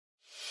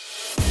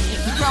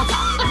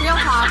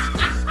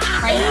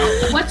I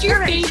know. What's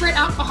your favorite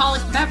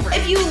alcoholic beverage?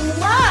 If you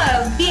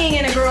love being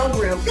in a girl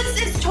group,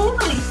 this is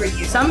totally for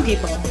you. Some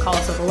people call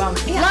us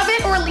overwhelming. Yeah. Love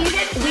it or leave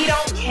it, we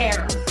don't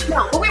care.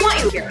 No, but we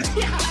want you here.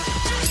 Yeah.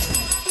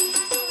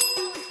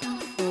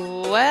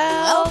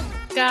 Welcome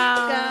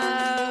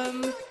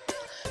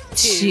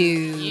To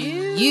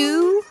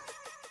you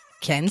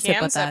can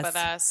sip with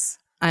us.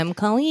 I'm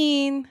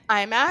Colleen.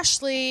 I'm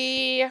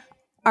Ashley.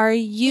 Are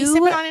You you?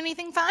 sipping on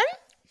anything fun?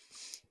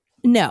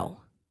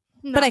 No,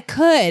 but I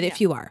could if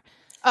you are.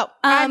 Oh,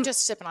 I'm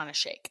just sipping on a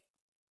shake.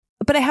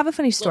 But I have a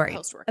funny story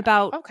post-workout.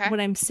 about Okay.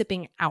 what I'm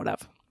sipping out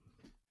of.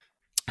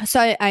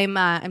 So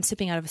I'm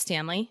sipping out of a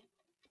Stanley.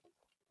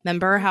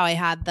 Remember how I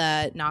had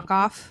the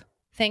knockoff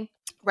thing?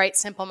 Right,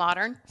 Simple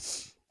Modern.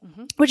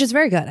 Which is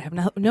very good. I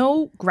have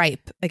no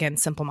gripe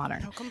against Simple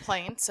Modern. No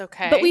complaints.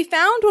 Okay. But we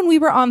found when we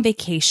were on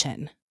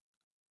vacation,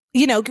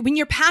 you know, when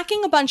you're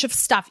packing a bunch of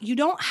stuff, you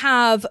don't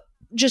have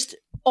just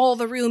all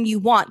the room you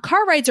want.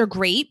 Car rides are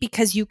great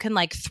because you can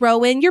like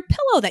throw in your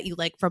pillow that you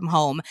like from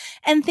home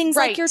and things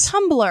like your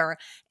tumbler.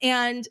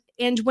 And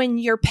when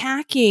you're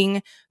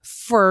packing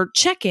for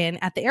check-in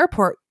at the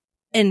airport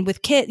and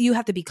with kit, you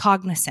have to be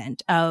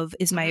cognizant of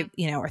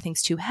are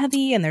things too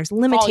heavy, and there's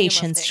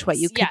limitations to what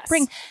you could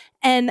bring.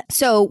 And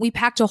so we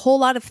packed a whole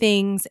lot of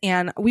things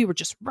and we were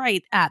just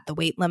right at the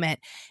weight limit.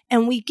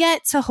 And we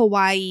get to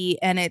Hawaii,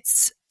 and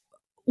it's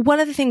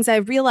one of the things I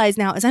realize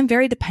now is I'm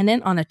very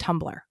dependent on a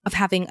tumbler, of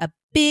having a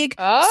big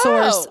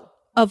source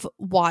of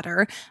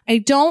water. I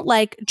don't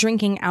like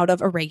drinking out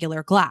of a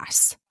regular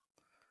glass.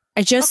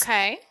 I just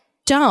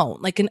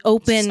don't like an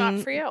open it's not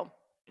for you.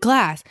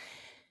 glass.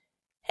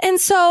 And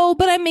so,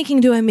 but I'm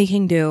making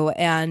do.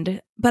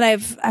 But I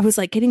was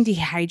like getting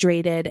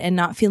dehydrated and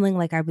not feeling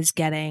like I was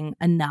getting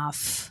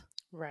enough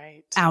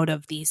out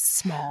of these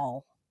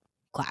small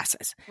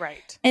glasses.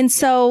 Right. And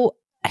so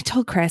I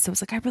told Chris, I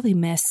was like, I really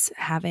miss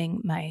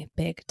having my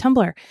big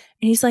tumbler.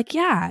 And he's like,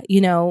 yeah,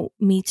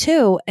 me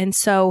too. And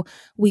so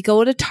we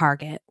go to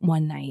Target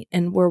one night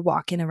and we're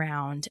walking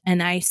around,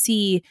 and I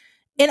see,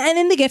 and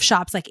in the gift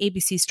shops, like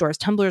ABC stores,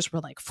 tumblers were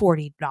like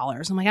 $40.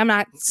 I'm like, I'm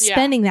not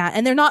spending that.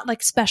 And they're not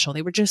like special.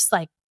 They were just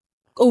like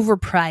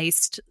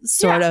overpriced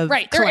sort of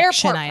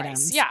collection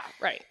items. Price. Yeah,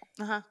 right.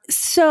 Uh-huh.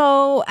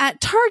 So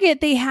at Target,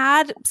 they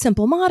had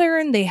Simple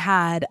Modern. They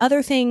had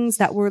other things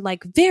that were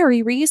like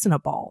very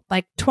reasonable,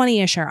 like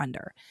 20-ish or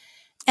under.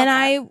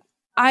 And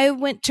I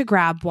went to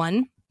grab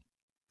one.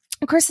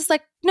 And Chris is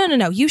like,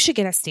 no, you should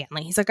get a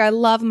Stanley. He's like, I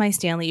love my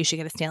Stanley. You should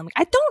get a Stanley.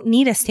 I don't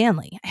need a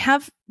Stanley. I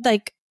have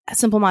like a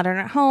Simple Modern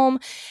at home.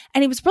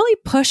 And he was really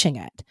pushing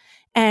it.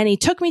 And he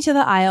took me to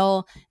the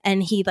aisle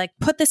and he like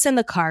put this in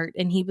the cart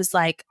and he was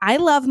like, I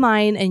love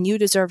mine and you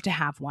deserve to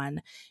have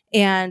one.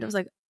 And I was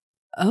like,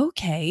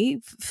 okay,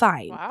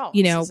 fine. Wow.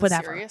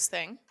 Whatever. A serious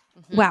thing.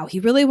 Mm-hmm. Wow.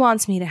 He really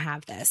wants me to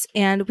have this.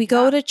 And we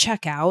go to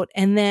check out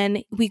and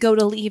then we go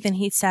to leave. And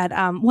he said,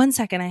 1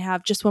 second, I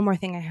have just one more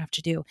thing I have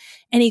to do.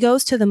 And he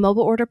goes to the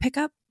mobile order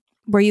pickup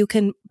where you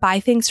can buy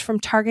things from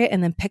Target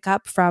and then pick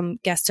up from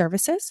guest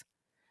services.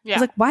 Yeah. I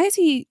was like, why is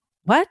he,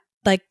 what?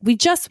 Like, we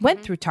just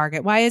went through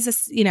Target. Why is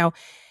this,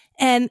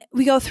 And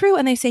we go through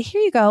and they say, here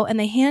you go. And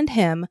they hand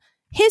him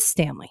his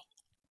Stanley.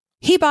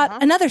 He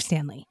bought another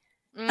Stanley.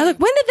 I was like,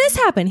 when did this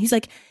happen? He's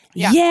like,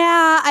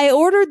 yeah, I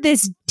ordered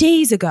this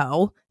days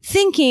ago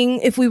thinking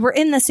if we were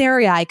in this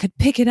area, I could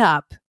pick it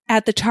up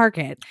at the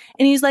Target.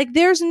 And he's like,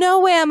 there's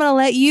no way I'm going to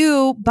let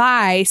you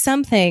buy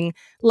something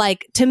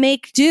like to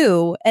make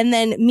do and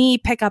then me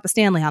pick up a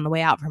Stanley on the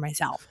way out for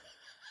myself.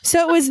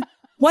 So it was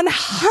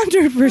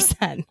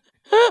 100%.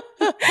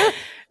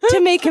 to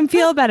make him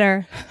feel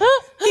better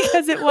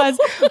because it was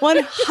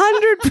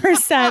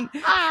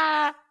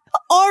 100%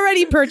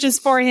 already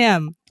purchased for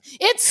him.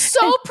 It's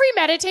so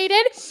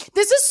premeditated.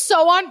 This is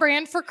so on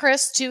brand for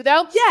Chris too,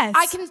 though. Yes.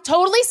 I can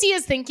totally see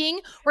his thinking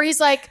where he's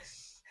like,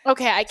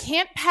 okay, I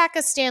can't pack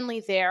a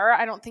Stanley there.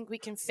 I don't think we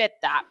can fit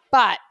that.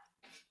 But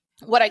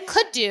what I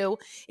could do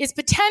is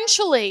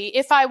potentially,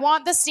 if I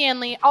want the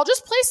Stanley, I'll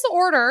just place the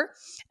order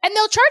and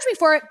they'll charge me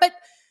for it. But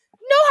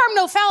no harm,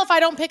 no foul. If I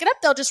don't pick it up,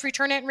 they'll just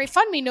return it and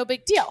refund me. No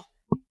big deal.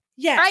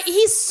 Yes. Right?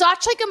 He's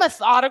such like a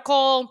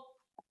methodical,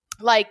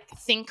 like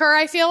thinker,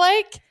 I feel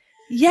like.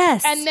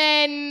 Yes. And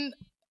then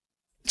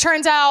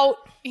turns out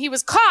he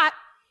was caught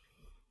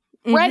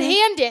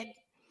red-handed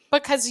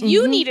because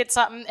you needed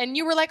something and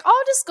you were like,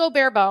 I'll just go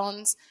bare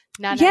bones.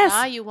 No,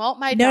 you won't,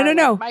 my darling.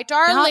 No. My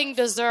darling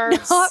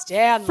deserves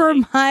Stanley. For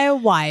my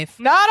wife.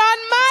 Not on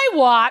my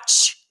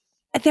watch.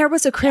 There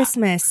was a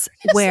Christmas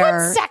where...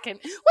 One second.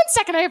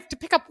 I have to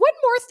pick up one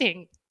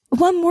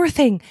more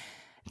thing.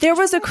 There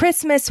was a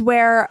Christmas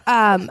where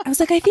I was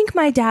like, I think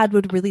my dad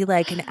would really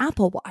like an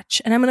Apple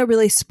Watch. And I'm going to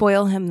really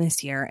spoil him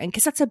this year. And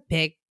because that's a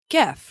big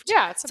gift.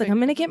 Yeah. It's like, I'm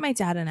going to get my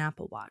dad an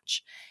Apple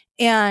Watch.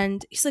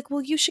 And he's like,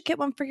 well, you should get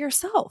one for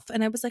yourself.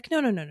 And I was like,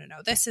 no.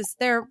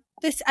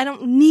 This, I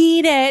don't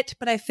need it,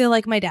 but I feel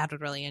like my dad would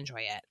really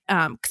enjoy it.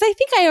 Because I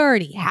think I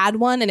already had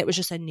one and it was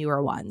just a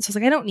newer one. So I was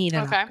like, I don't need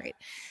an upgrade.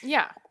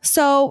 Yeah.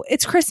 So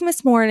it's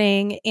Christmas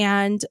morning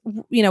and,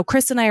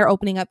 Chris and I are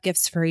opening up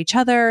gifts for each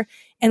other.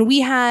 And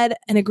we had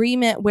an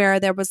agreement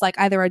where there was like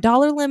either a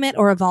dollar limit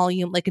or a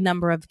volume, like a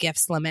number of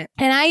gifts limit.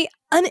 And I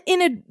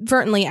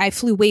inadvertently, I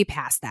flew way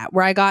past that,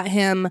 where I got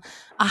him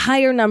a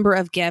higher number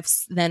of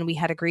gifts than we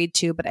had agreed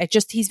to. But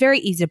he's very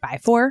easy to buy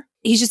for.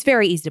 He's just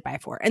very easy to buy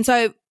for. And so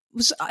I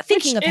was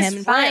thinking of him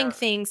and buying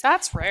things.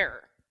 That's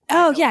rare.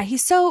 Oh yeah.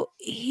 He's so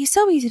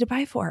easy to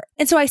buy for.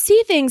 And so I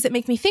see things that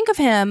make me think of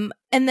him.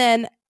 And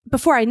then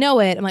before I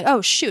know it, I'm like,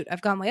 oh shoot,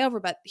 I've gone way over,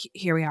 but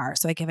here we are.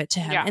 So I give it to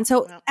him. Yeah. And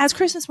so as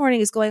Christmas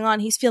morning is going on,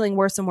 he's feeling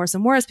worse and worse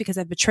and worse because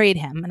I've betrayed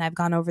him and I've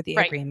gone over the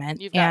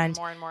agreement. You've gotten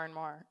more and more and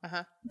more.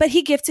 But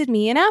he gifted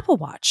me an Apple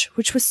Watch,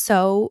 which was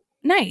so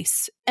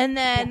nice. And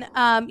then,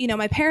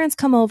 my parents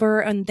come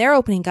over and they're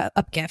opening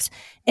up gifts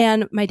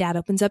and my dad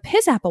opens up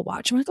his Apple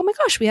Watch. I'm like, oh my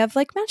gosh, we have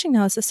like matching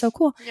now. This is so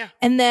cool. Yeah.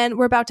 And then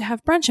we're about to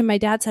have brunch and my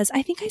dad says,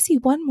 I think I see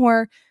one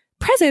more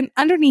present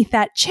underneath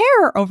that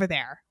chair over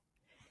there.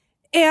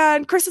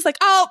 And Chris is like,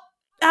 oh,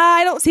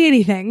 I don't see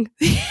anything.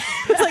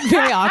 It's like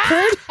very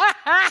awkward.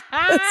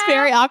 It's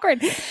very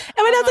awkward. And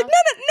my dad's like,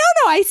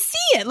 no, I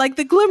see it. Like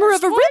the glimmer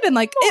of a ribbon.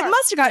 Like it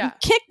must have gotten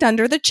kicked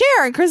under the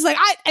chair. And Chris is like,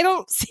 I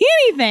don't see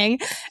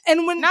anything.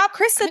 And when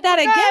Chris said that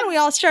again, we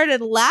all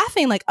started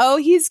laughing like, oh,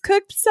 he's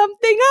cooked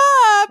something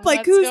up.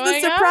 Like who's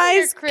the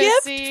surprise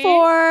gift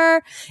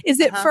for? Is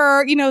it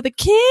for, the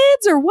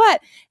kids or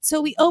what? So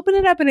we open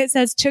it up and it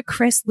says to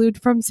Chris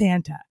Lude from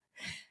Santa.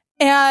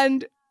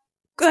 And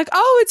like,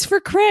 oh, it's for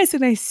Chris.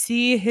 And I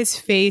see his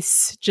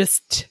face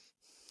just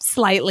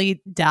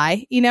slightly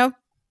die, Yeah.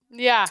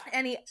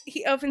 And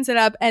he opens it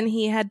up and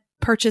he had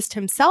purchased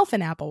himself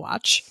an Apple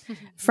Watch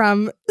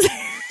from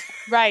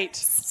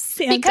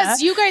Santa.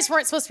 Because you guys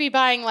weren't supposed to be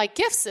buying like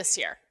gifts this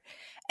year.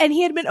 And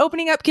he had been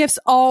opening up gifts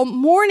all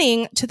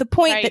morning to the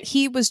point that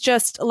he was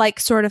just like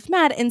sort of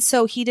mad. And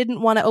so he didn't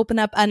want to open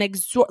up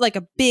like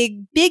a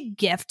big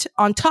gift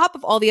on top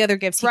of all the other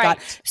gifts he got.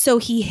 So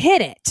he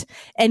hid it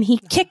and he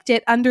kicked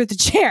it under the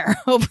chair,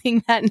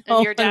 hoping that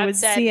no one would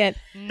see it.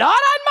 Not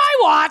on my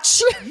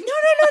watch. No.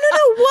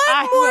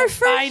 One more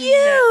for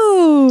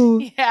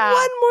you. Yeah.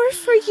 One more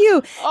for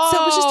you. Oh,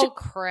 so it was just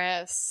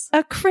Chris.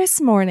 A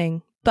Chris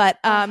morning. But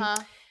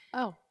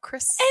Oh,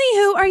 Chris.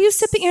 Anywho, are you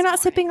sipping? You're not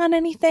sipping on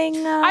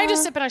anything? I'm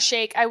just sipping a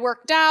shake. I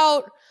worked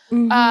out.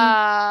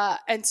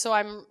 And so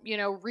I'm,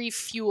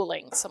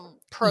 refueling some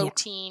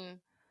protein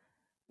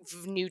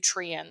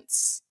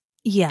nutrients.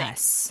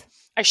 Yes.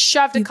 Things. I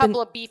shoved a couple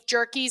of beef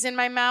jerkies in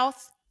my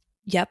mouth.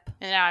 Yep.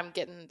 And now I'm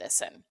getting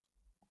this in.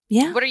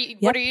 Yeah. What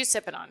are you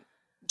sipping on?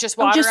 Just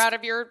water out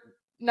of your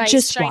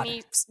nice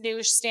shiny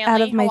new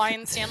Stanley,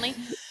 Hawaiian Stanley?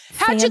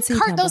 How'd you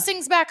cart those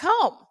things back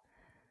home?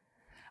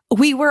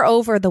 We were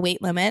over the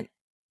weight limit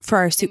for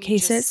our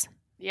suitcases.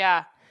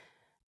 You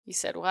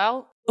said,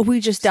 well. We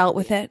just dealt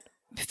with it.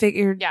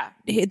 Figured,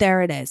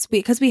 there it is.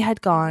 Because we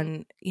had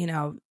gone,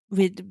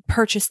 we'd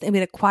purchased and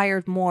we'd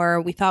acquired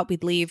more. We thought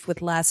we'd leave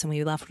with less and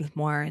we left with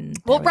more. And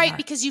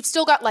because you've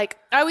still got I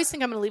always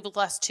think I'm going to leave with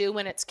less too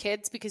when it's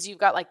kids because you've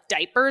got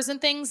diapers and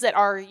things that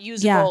are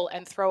usable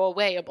and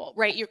throwawayable,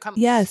 right? You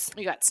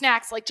got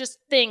snacks, just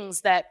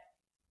things that,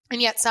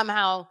 and yet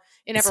somehow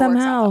it never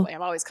works out that way.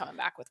 I'm always coming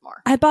back with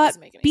more. I bought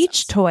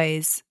beach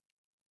toys,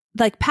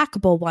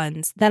 packable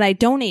ones that I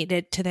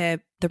donated to the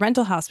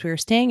rental house we were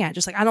staying at.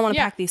 Just I don't want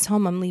to pack these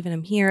home. I'm leaving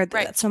them here.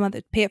 Pay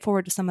it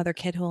forward to some other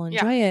kid who will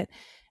enjoy it.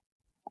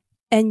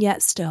 And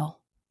yet still.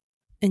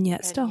 And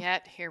yet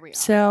here we are.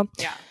 So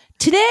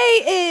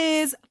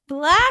today is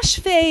Flash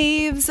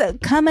Faves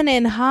coming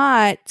in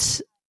hot.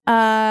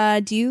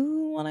 Do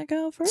you want to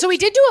go first? So we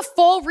did do a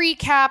full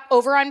recap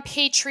over on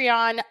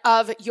Patreon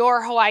of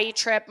your Hawaii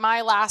trip,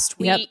 my last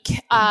week.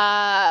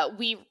 Yep.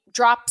 We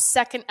drop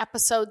second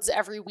episodes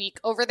every week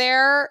over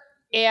there.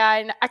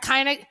 And I'm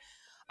going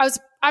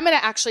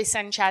to actually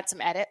send Chad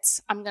some edits.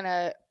 I'm going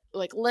to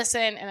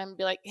listen and then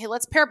be like, hey,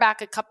 let's pare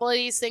back a couple of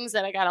these things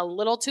that I got a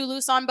little too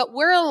loose on, but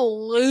we're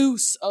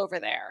loose over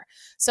there.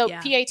 So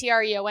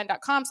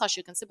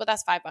patreon.com/you can sit with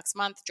us, $5 a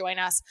month, join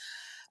us.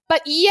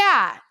 But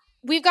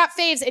we've got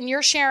faves and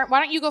you're sharing. Why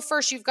don't you go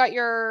first? You've got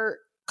your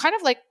kind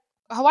of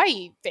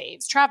Hawaii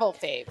faves, travel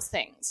faves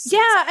things. Yeah,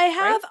 I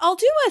have. Right?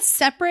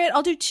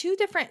 I'll do two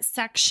different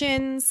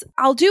sections.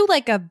 I'll do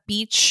a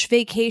beach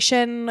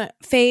vacation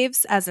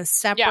faves as a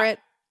separate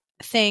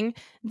thing.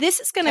 This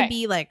is going to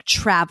be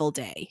travel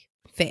day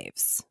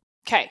faves.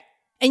 Okay.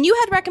 And you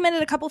had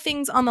recommended a couple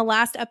things on the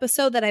last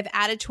episode that I've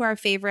added to our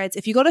favorites.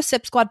 If you go to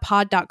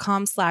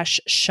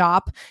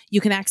sipsquadpod.com/shop,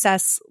 you can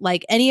access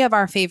any of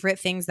our favorite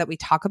things that we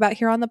talk about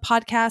here on the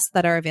podcast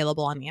that are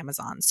available on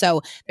Amazon.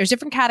 So there's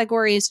different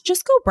categories.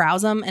 Just go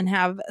browse them and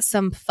have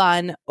some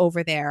fun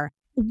over there.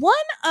 One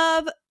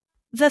of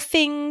the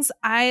things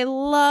I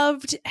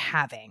loved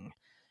having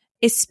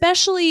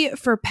especially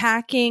for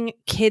packing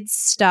kids'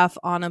 stuff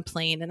on a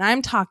plane. And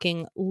I'm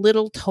talking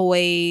little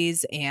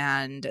toys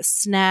and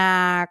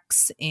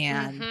snacks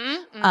and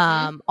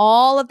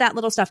all of that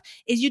little stuff,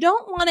 is you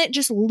don't want it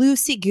just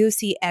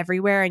loosey-goosey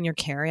everywhere in your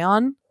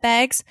carry-on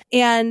bags.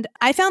 And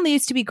I found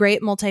these to be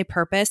great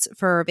multi-purpose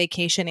for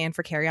vacation and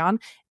for carry-on.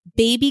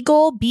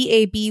 Babygoal,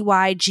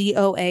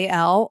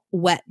 Babygoal,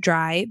 wet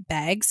dry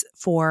bags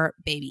for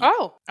baby.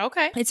 Oh,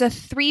 okay. It's a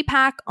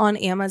 3-pack on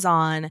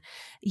Amazon.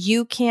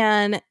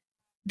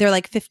 They're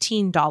like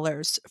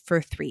 $15 for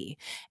 3.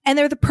 And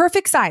they're the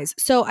perfect size.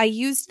 So I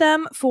used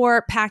them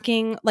for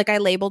packing, like I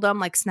labeled them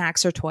like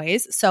snacks or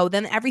toys. So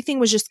then everything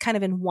was just kind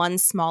of in one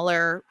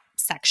smaller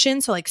section.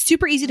 So like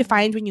super easy to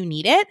find when you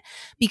need it,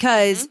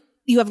 because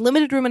you have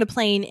limited room in a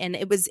plane, and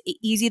it was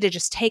easy to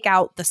just take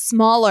out the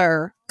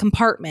smaller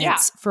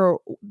compartments for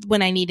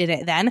when I needed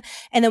it then.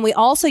 And then we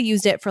also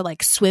used it for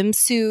like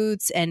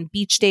swimsuits and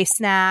beach day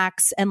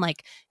snacks and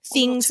like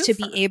things to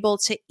be able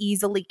to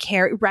easily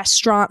carry,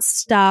 restaurant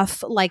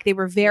stuff. Like they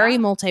were very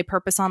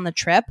multi-purpose on the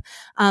trip.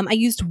 I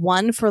used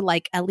one for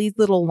like Ellie's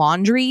little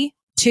laundry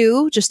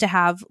too, just to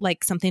have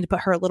like something to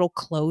put her little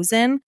clothes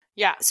in.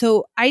 Yeah.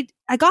 So I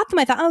got them.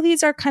 I thought, oh,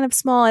 these are kind of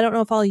small. I don't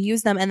know if I'll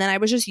use them. And then I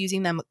was just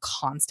using them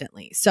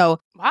constantly. So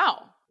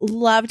wow.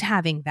 Loved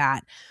having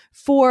that.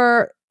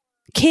 For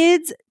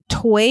kids'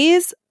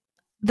 toys,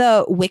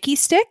 the Wiki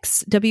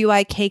sticks,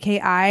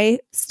 WIKKI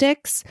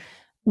sticks,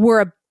 were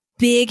a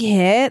big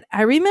hit.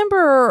 I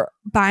remember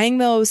buying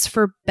those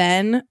for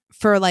Ben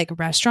for like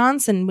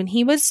restaurants. And when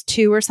he was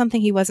 2 or something,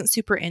 he wasn't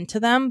super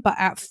into them. But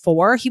at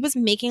 4, he was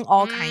making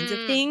all kinds of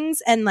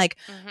things and like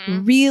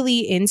really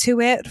into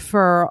it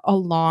for a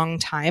long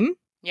time.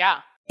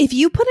 Yeah. If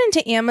you put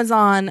into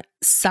Amazon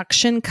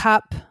suction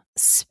cup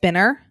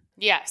spinner,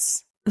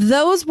 yes,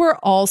 those were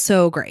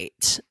also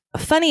great.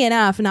 Funny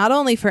enough, not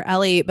only for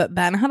Ellie, but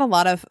Ben had a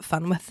lot of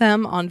fun with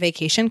them on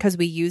vacation because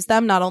we used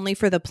them not only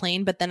for the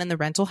plane, but then in the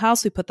rental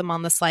house, we put them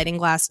on the sliding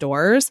glass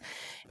doors.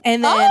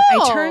 And then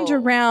I turned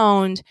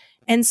around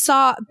and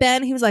saw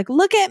Ben. He was like,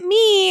 look at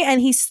me. And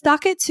he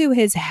stuck it to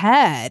his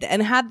head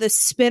and had the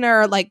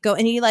spinner like go,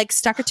 and he like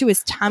stuck it to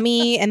his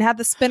tummy and had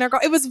the spinner go.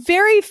 It was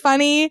very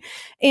funny.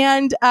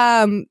 And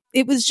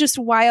it was just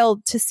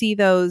wild to see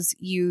those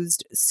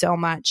used so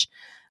much.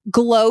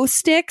 Glow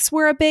sticks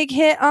were a big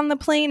hit on the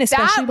plane,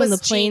 especially when the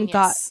plane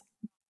got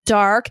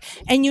dark.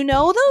 And you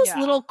know those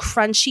little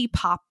crunchy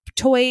pop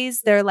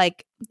toys? They're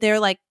like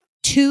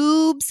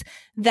tubes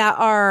that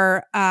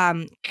are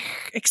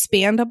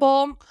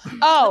expandable.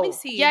 Oh, let me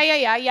see.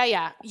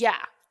 Yeah.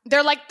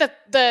 They're like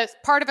the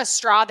part of a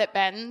straw that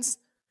bends,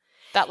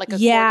 that like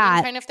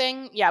accordion kind of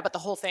thing. Yeah, but the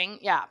whole thing.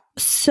 Yeah.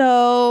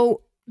 So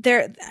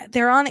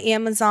they're on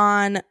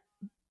Amazon.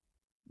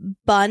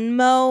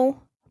 Bunmo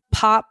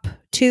pop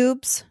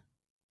tubes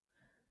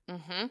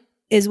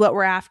is what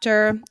we're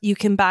after. You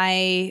can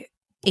buy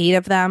 8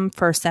 of them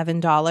for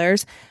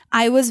 $7.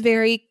 I was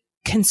very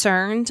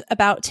concerned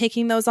about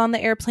taking those on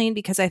the airplane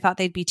because I thought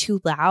they'd be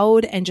too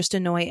loud and just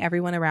annoy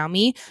everyone around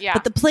me. Yeah.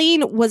 But the plane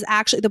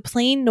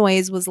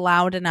noise was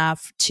loud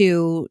enough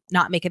to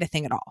not make it a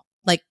thing at all.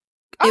 Like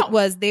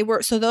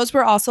so those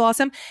were also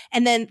awesome.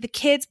 And then the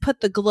kids put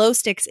the glow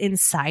sticks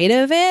inside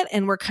of it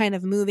and were kind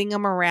of moving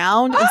them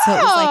around. And so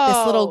it was like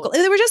this little,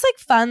 they were just like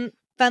fun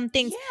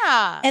things.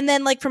 Yeah. And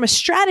then like from a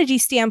strategy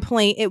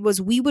standpoint, it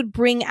was, we would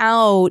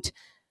only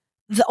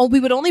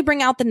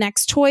bring out the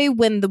next toy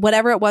when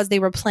whatever it was they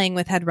were playing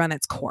with had run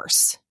its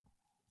course.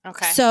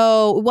 Okay.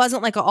 So it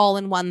wasn't like an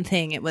all-in-one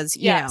thing. It was,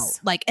 you know,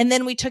 like, and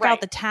then we took out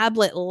the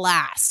tablet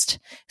last.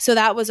 So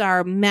that was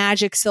our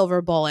magic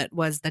silver bullet,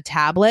 was the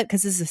tablet,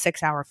 because this is a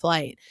 6-hour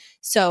flight.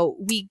 So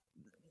we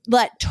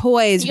let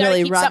toys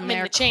really run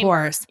their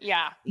course.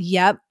 Yeah.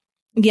 Yep.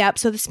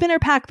 So the spinner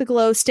pack, the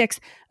glow sticks.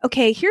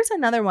 Okay, here's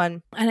another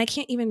one. And I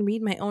can't even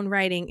read my own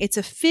writing. It's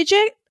a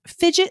fidget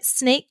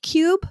snake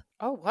cube.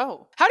 Oh,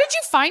 whoa. How did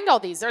you find all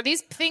these? Are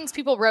these things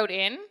people wrote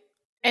in?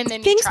 And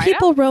then things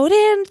people wrote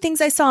in, things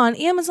I saw on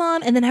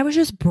Amazon, and then I was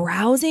just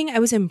browsing. I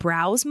was in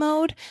browse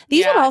mode.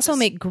 These would also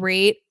make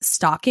great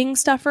stocking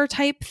stuffer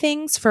type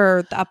things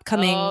for the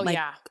upcoming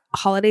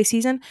holiday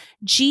season.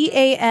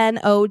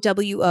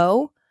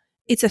 GANOWO.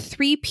 It's a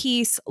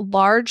 3-piece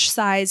large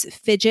size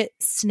fidget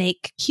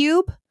snake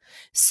cube.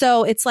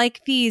 So it's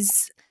like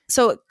these.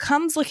 So it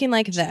comes looking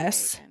like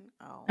this.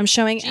 I'm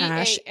showing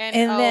Ash, and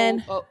then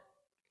GANOWO.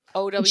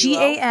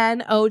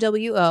 And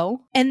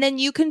then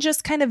you can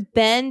just kind of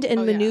bend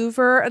and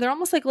maneuver. They're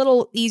almost like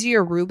little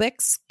easier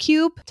Rubik's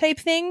Cube type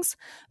things,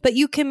 but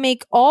you can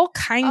make all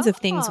kinds of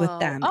things with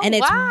them. And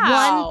it's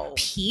one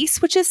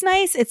piece, which is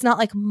nice. It's not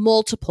like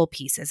multiple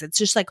pieces. It's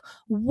just like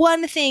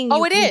one thing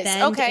you can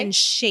bend and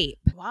shape.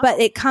 Wow. But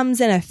it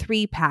comes in a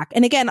 3-pack.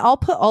 And again, I'll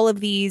put all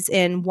of these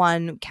in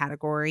one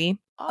category.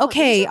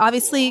 Okay,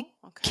 obviously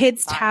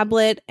kids Fine.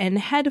 tablet and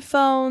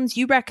headphones.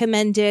 You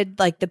recommended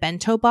like the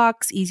bento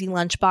box, easy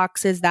lunch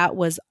boxes. That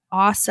was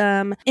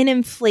awesome. An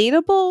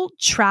inflatable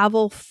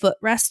travel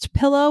footrest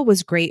pillow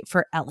was great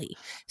for Ellie.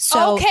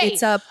 So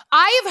it's a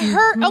I've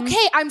heard,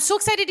 okay, I'm so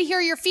excited to hear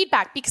your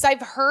feedback because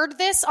I've heard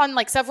this on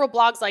like several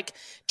blogs, like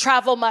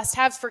travel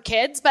must-haves for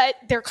kids, but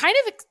they're kind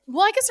of,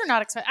 well, I guess they're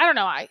not expensive. I don't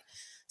know.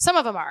 Some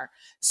of them are.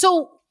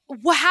 So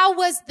how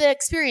was the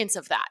experience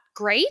of that?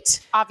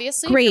 Great.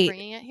 Obviously, Great. You're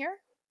bringing it here.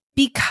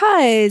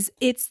 Because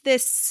it's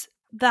this,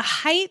 the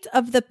height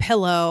of the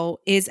pillow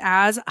is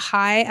as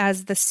high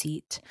as the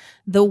seat.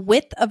 The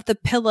width of the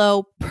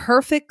pillow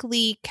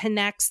perfectly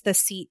connects the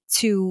seat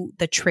to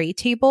the tray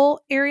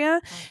table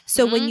area.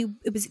 So when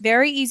it was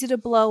very easy to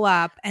blow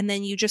up, and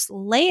then you just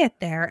lay it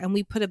there and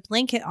we put a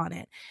blanket on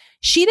it.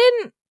 She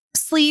didn't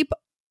sleep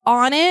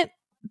on it.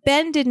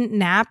 Ben didn't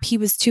nap. He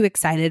was too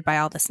excited by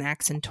all the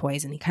snacks and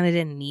toys and he kind of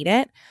didn't need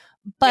it.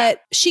 But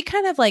she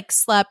kind of like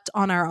slept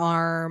on our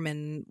arm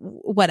and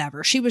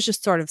whatever. She was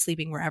just sort of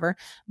sleeping wherever.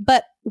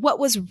 But what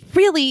was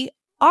really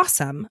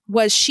awesome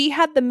was she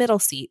had the middle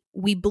seat.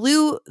 We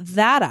blew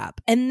that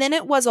up. And then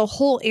it was a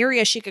whole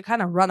area she could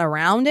kind of run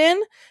around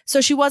in.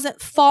 So she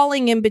wasn't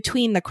falling in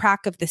between the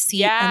crack of the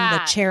seat and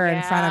the chair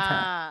in front of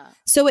her.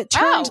 So it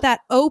turned that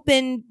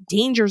open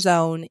danger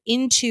zone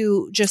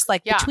into just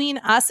like between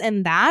us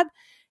and that,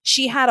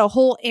 she had a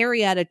whole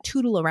area to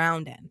tootle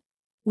around in,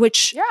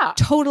 which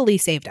totally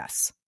saved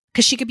us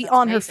because she could be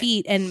on her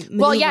feet and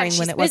maneuvering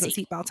when it wasn't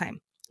seatbelt time.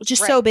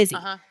 Just so busy.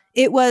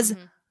 It was,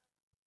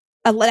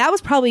 that was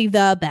probably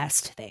the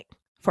best thing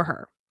for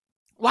her.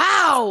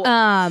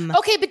 Wow.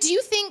 Okay, but do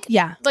you think,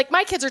 like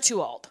my kids are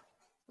too old,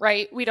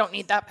 right? We don't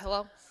need that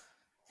pillow.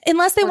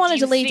 Unless they wanted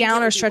to lay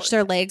down or stretch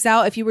their legs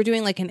out. If you were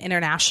doing like an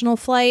international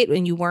flight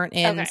and you weren't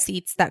in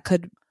seats that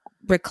could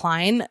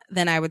recline,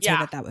 then I would say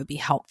that would be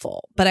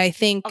helpful. But I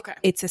think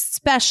it's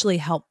especially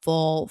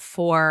helpful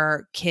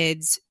for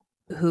kids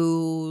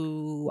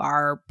who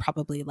are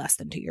probably less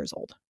than 2 years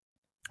old.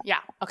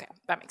 Yeah. Okay.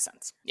 That makes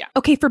sense. Yeah.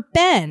 Okay. For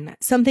Ben,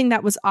 something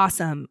that was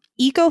awesome.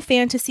 Eco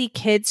Fantasy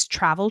Kids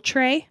Travel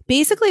Tray.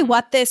 Basically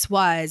what this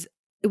was,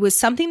 it was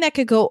something that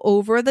could go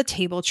over the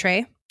table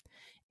tray.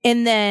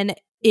 And then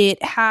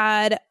it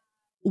had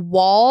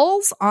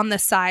walls on the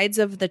sides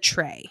of the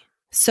tray.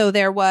 So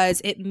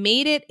it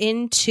made it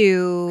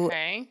into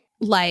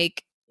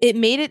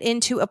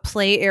a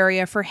play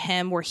area for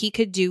him where he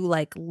could do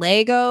like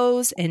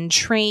Legos and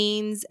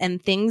trains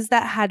and things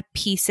that had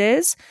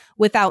pieces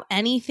without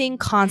anything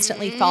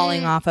constantly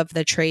falling off of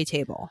the tray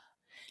table.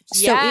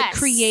 So it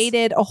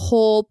created a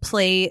whole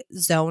play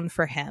zone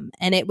for him,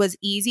 and it was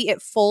easy.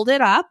 It folded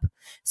up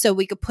so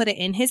we could put it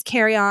in his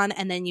carry-on,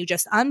 and then you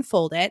just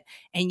unfold it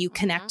and you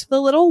connect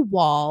the little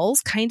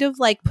walls, kind of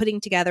like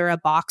putting together a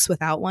box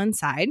without one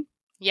side.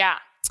 Yeah.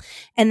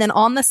 And then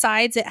on the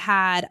sides, it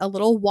had a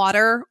little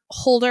water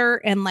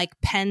holder and like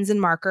pens and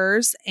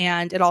markers.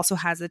 And it also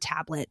has a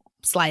tablet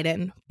slide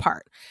in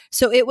part.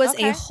 So it was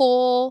a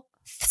whole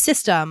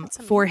system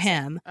for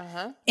him.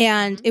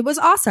 And it was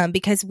awesome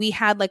because we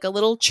had like a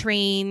little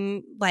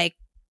train, like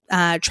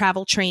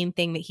travel train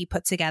thing that he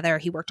put together.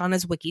 He worked on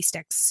his wiki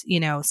sticks,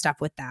 stuff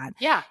with that.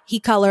 Yeah.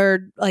 He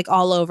colored like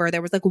all over.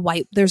 There was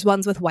like there's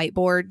ones with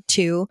whiteboard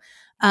too.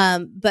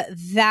 But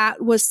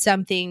that was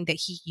something that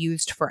he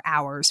used for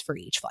hours for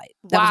each flight.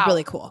 That was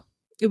really cool.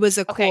 It was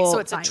a cool so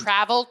it's a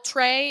travel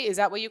tray. Is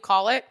that what you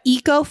call it?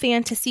 Eco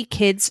Fantasy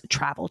Kids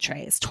Travel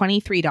Tray. It's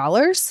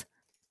 $23,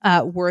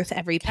 worth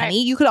every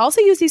penny. You could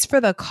also use these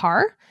for the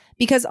car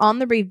because on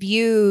the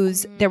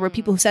reviews, there were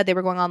people who said they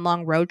were going on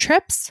long road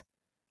trips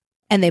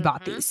and they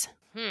bought these.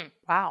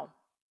 Wow.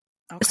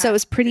 Okay. So it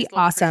was pretty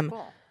awesome.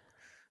 Pretty cool.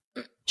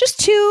 Just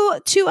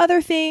two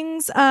other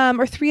things,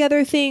 or three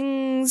other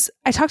things.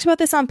 I talked about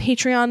this on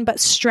Patreon, but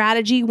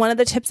strategy. One of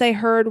the tips I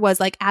heard was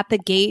like at the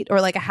gate or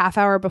like a half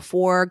hour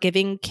before,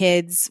 giving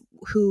kids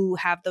who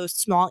have those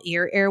small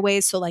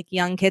airways. So like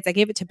young kids, I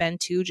gave it to Ben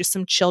too, just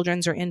some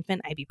children's or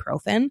infant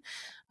ibuprofen,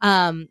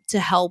 to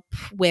help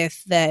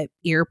with the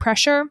ear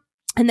pressure.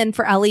 And then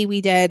for Ellie,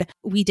 we did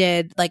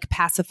like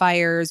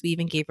pacifiers. We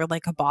even gave her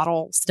like a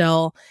bottle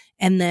still.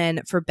 And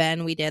then for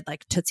Ben, we did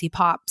like Tootsie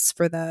Pops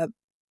for the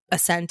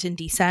ascent and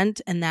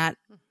descent, and that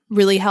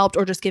really helped.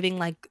 Or just giving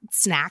like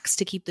snacks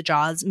to keep the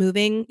jaws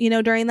moving,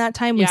 during that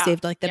time. We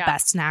saved like the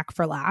best snack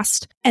for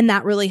last, and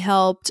that really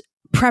helped.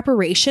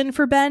 Preparation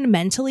for Ben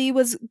mentally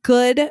was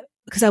good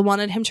because I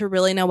wanted him to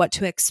really know what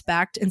to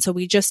expect. And so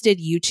we just did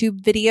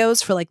YouTube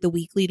videos for like the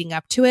week leading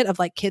up to it of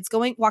like kids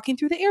walking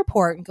through the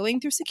airport and going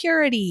through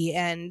security,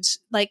 and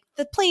like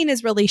the plane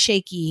is really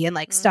shaky and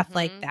like stuff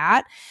like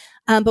that.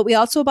 But we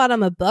also bought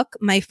him a book,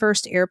 My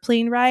First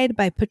Airplane Ride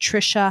by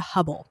Patricia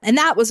Hubble. And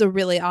that was a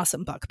really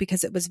awesome book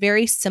because it was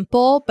very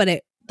simple, but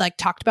it like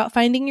talked about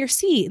finding your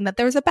seat and that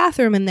there was a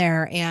bathroom in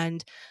there,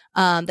 and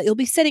that you'll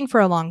be sitting for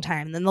a long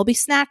time. And then there'll be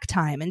snack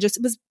time, and just,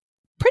 it was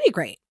pretty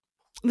great.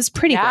 It was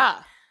pretty great.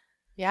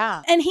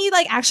 Yeah. And he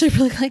like actually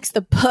really likes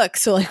the book.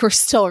 So like we're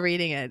still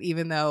reading it,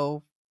 even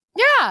though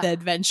the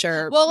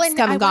adventure is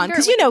come and gone.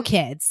 Because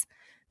kids,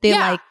 they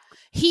like.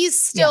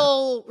 He's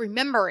still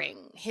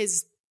remembering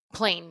his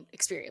plane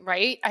experience,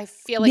 right? I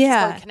feel like he's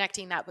really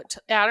connecting that, but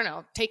I don't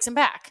know, takes him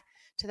back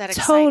to that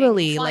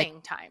exciting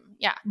flying time.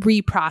 Yeah.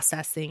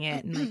 Reprocessing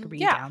it and like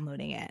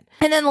re-downloading it.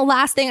 And then the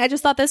last thing, I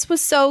just thought this was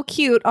so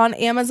cute. On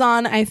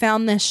Amazon, I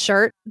found this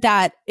shirt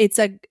that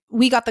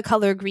we got the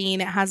color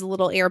green. It has a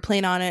little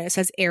airplane on it. It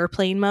says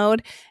airplane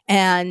mode.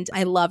 And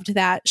I loved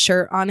that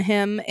shirt on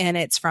him. And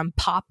it's from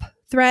Pop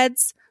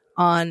Threads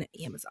on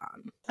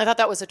Amazon. I thought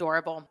that was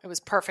adorable. It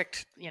was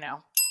perfect,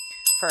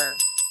 for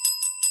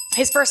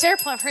his first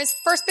airplane, for his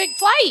first big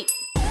flight.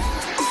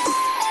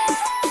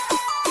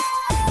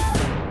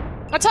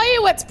 I'll tell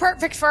you what's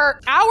perfect for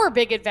our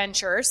big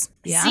adventures.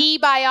 Yeah.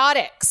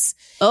 Z-Biotics.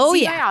 Oh,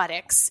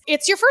 Z-Biotics.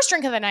 It's your first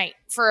drink of the night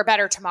for a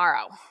better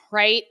tomorrow,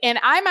 right? And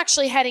I'm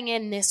actually heading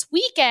in this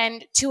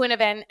weekend to an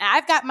event.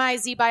 I've got my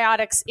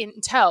Z-Biotics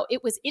in tow.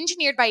 It was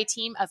engineered by a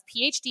team of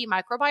PhD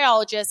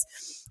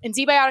microbiologists, and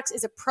Z-Biotics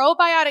is a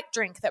probiotic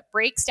drink that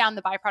breaks down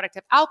the byproduct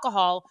of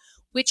alcohol,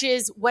 which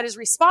is what is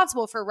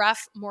responsible for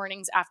rough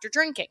mornings after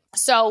drinking.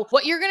 So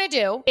what you're going to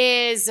do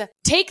is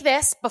take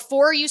this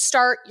before you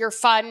start your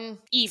fun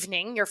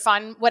evening, your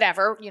fun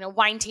whatever,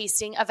 wine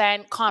tasting,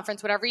 event,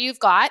 conference, whatever you've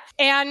got,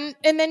 and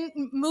then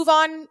move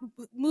on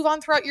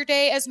throughout your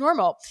day as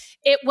normal.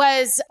 It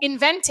was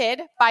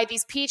invented by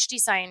these PhD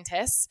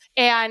scientists,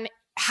 and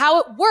how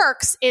it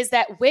works is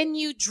that when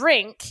you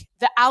drink,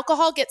 the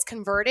alcohol gets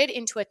converted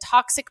into a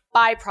toxic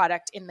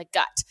byproduct in the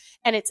gut.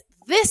 And it's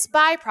this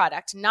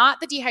byproduct, not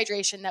the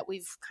dehydration that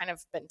we've kind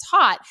of been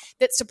taught,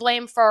 that's to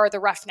blame for the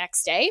rough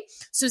next day.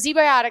 So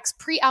Z-Biotics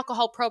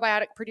pre-alcohol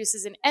probiotic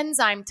produces an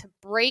enzyme to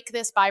break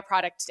this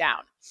byproduct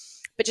down.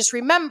 But just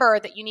remember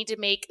that you need to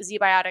make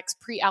Z-Biotics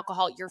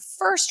pre-alcohol your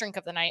first drink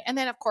of the night. And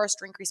then, of course,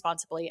 drink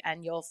responsibly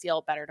and you'll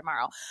feel better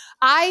tomorrow.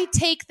 I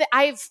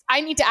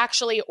need to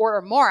actually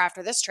order more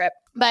after this trip,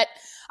 but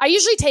I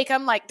usually take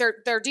them like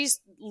they're these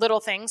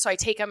little things. So I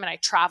take them and I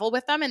travel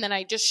with them, and then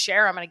I just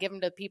share them and I give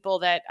them to people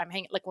that I'm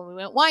hanging. Like when we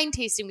went wine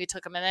tasting, we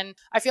took them, and then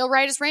I feel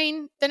right as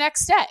rain the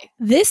next day.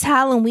 This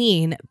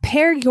Halloween,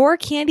 pair your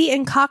candy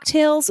and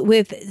cocktails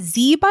with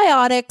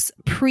Z-Biotics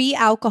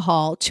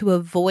pre-alcohol to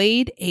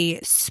avoid a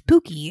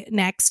spooky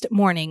next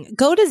morning.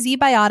 Go to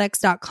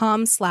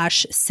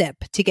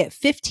zbiotics.com/sip to get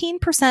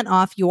 15%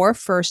 off your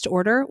first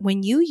order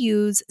when you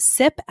use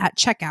SIP at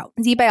checkout.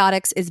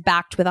 Z-Biotics is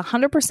backed with a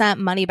 100%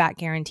 money back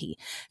guarantee.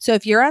 So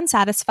if you're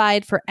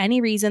unsatisfied for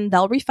any reason,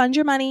 they'll refund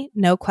your money,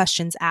 no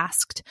questions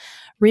asked.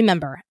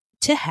 Remember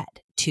to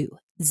head to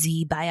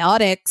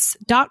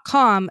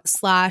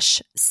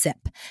zbiotics.com/sip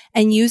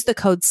and use the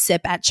code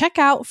SIP at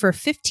checkout for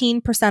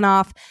 15%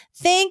 off.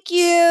 Thank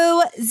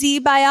you,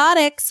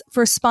 Z-Biotics,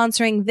 for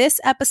sponsoring this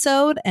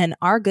episode and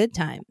our good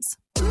times.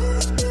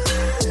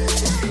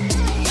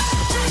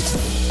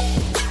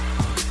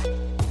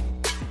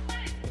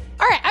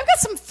 All right, I've got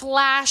some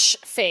flash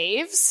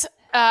faves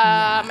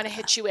I'm going to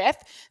hit you with.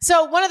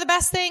 So one of the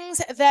best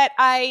things that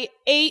I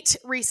ate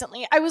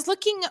recently, I was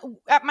looking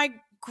at my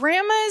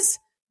grandma's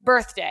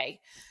birthday.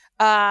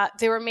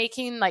 They were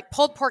making like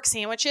pulled pork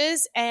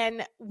sandwiches,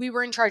 and we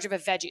were in charge of a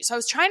veggie. So I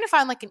was trying to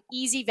find like an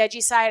easy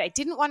veggie side. I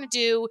didn't want to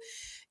do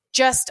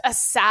just a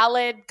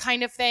salad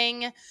kind of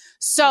thing.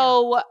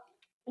 So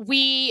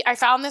I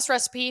found this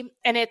recipe,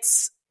 and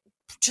it's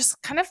just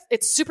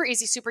it's super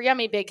easy, super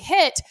yummy, big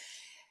hit.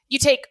 You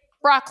take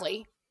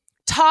broccoli,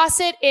 toss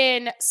it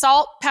in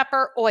salt,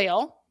 pepper,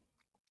 oil,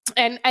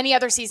 and any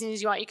other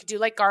seasonings you want. You could do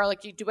like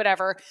garlic, you do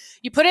whatever.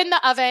 You put it in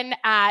the oven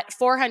at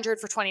 400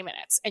 for 20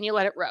 minutes and you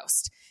let it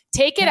roast.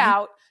 Take it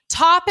out,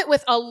 top it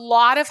with a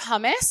lot of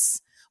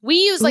hummus. We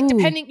use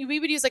we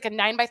would use like a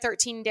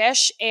 9x13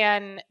 dish,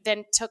 and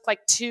then took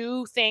like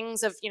 2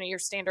 things of, your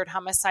standard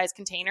hummus size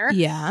container.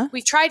 Yeah.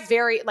 We've tried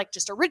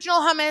just original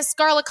hummus,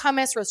 garlic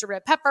hummus, roasted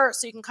red pepper.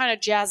 So you can kind of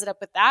jazz it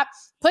up with that.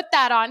 Put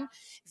that on.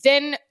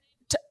 Then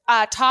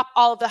top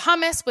all of the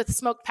hummus with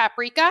smoked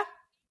paprika,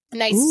 a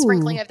nice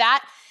sprinkling of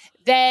that.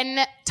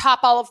 Then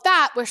top all of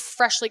that with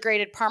freshly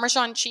grated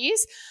Parmesan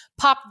cheese.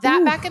 Pop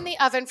that back in the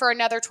oven for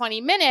another 20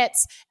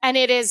 minutes. And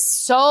it is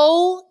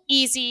so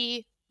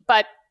easy,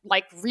 but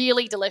like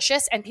really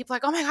delicious. And people are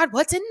like, oh my God,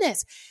 what's in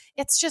this?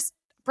 It's just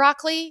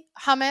broccoli,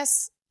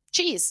 hummus,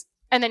 cheese,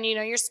 and then,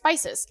 your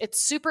spices.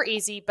 It's super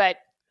easy, but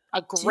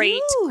a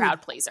great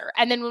crowd pleaser.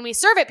 And then when we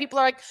serve it, people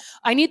are like,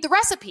 I need the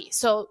recipe.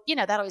 So,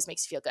 that always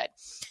makes you feel good.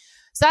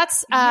 So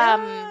that's,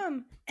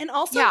 and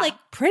also like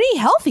pretty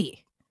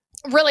healthy.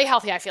 Really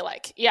healthy, I feel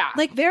like. Yeah.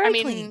 Like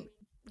very clean.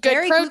 Good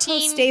very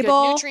protein,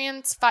 stable. Good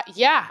nutrients.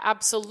 Yeah,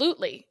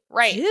 absolutely.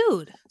 Right.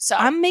 Dude. So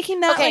I'm making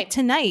that like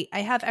tonight.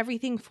 I have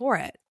everything for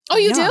it. Oh,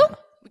 you do?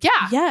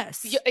 Yeah.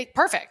 Yes.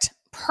 Perfect.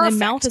 My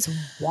mouth is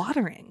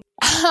watering.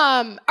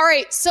 All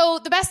right. So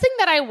the best thing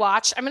that I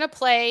watched, I'm going to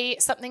play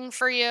something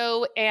for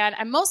you, and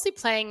I'm mostly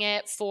playing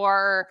it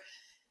for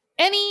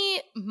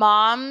any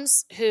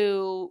moms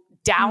who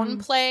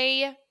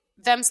downplay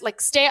them, like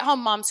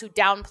stay-at-home moms who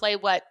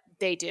downplay what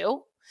they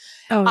do.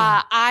 Oh,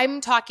 yeah.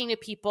 I'm talking to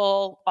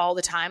people all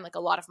the time, like a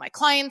lot of my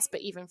clients,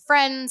 but even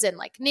friends and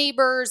like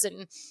neighbors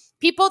and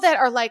people that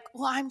are like,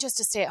 well, I'm just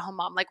a stay-at-home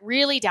mom, like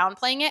really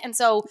downplaying it. And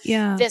so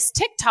this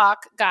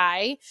TikTok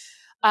guy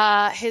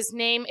His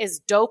name is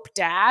Dope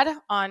Dad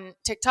on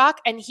TikTok.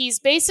 And he's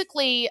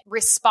basically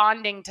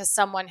responding to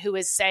someone who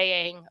is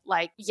saying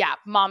like, yeah,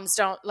 moms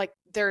don't like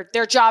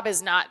their job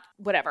is not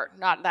whatever,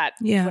 not that,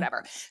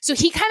 whatever. So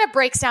he kind of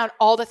breaks down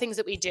all the things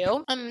that we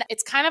do. And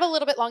it's kind of a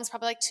little bit long. It's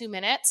probably like 2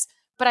 minutes,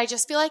 but I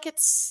just feel like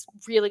it's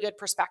really good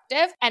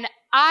perspective. And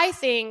I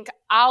think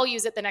I'll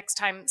use it the next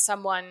time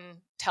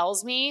someone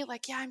tells me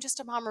like, yeah, I'm just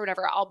a mom or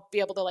whatever. I'll be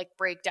able to like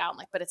break down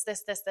like, but it's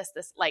this,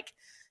 like,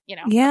 you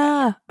know.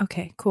 Yeah.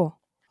 Okay, cool.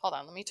 Hold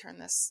on. Let me turn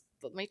this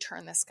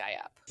guy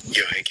up.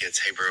 Yo, hey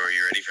kids. Hey bro, are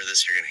you ready for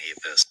this? You're going to hate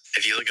this.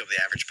 If you look up the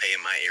average pay in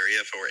my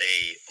area for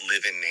a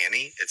live-in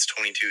nanny, it's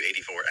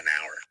 $22.84 an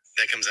hour.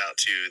 That comes out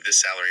to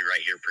this salary right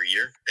here per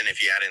year. And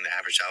if you add in the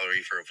average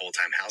salary for a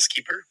full-time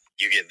housekeeper,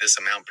 you get this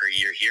amount per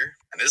year here.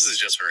 And this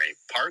is just for a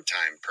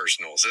part-time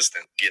personal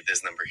assistant. You get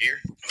this number here.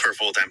 For a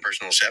full-time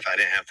personal chef, I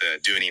didn't have to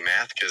do any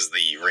math because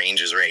the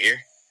range is right here.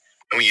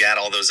 And when you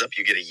add all those up,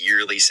 you get a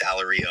yearly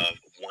salary of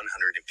 $153,710.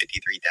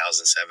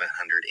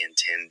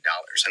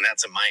 And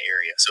that's in my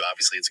area. So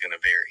obviously it's going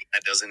to vary.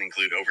 That doesn't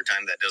include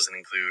overtime. That doesn't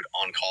include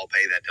on-call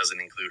pay. That doesn't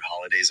include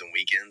holidays and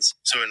weekends.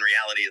 So in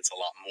reality, it's a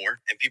lot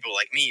more. And people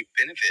like me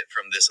benefit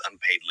from this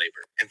unpaid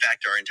labor. In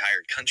fact, our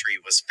entire country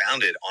was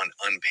founded on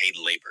unpaid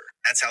labor.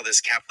 That's how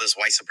this capitalist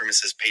white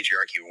supremacist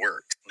patriarchy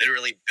worked.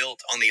 Literally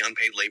built on the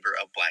unpaid labor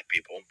of black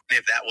people. And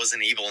if that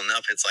wasn't evil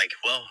enough, it's like,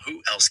 well,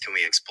 who else can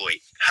we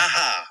exploit?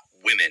 Ha,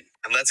 women.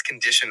 And let's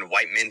condition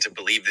white men to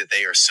believe that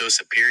they are so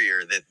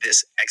superior that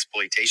this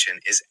exploitation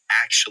is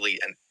actually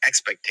an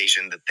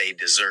expectation that they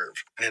deserve.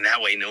 And in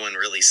that way, no one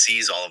really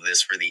sees all of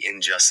this for the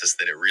injustice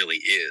that it really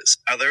is.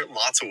 Now, there are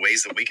lots of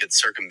ways that we could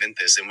circumvent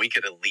this and we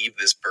could alleviate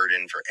this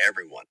burden for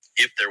everyone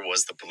if there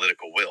was the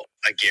political will.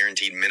 A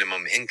guaranteed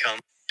minimum income,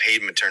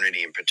 paid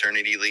maternity and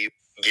paternity leave,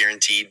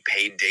 guaranteed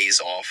paid days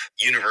off,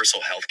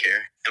 universal health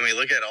care. And we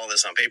look at all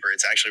this on paper,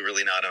 it's actually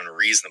really not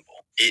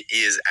unreasonable. It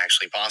is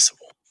actually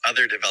possible.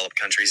 Other developed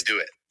countries do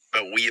it.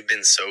 But we have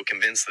been so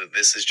convinced that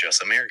this is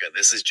just America.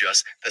 This is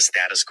just the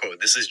status quo.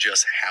 This is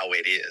just how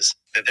it is,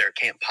 that there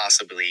can't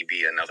possibly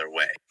be another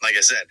way. Like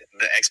I said,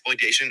 the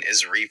exploitation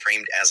is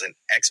reframed as an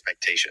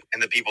expectation.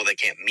 And the people that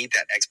can't meet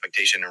that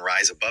expectation and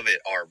rise above it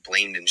are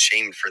blamed and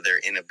shamed for their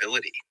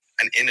inability.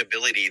 An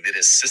inability that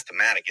is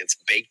systematic. It's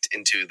baked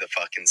into the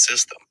fucking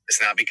system. It's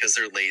not because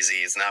they're lazy.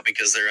 It's not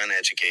because they're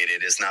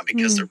uneducated. It's not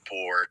because they're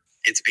poor.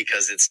 It's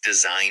because it's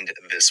designed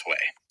this way.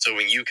 So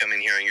when you come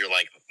in here and you're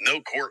like,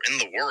 no court in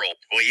the world.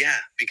 Well, yeah,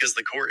 because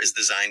the court is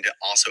designed to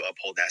also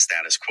uphold that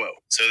status quo.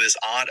 So this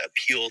odd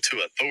appeal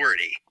to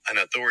authority, an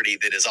authority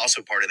that is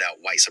also part of that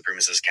white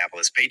supremacist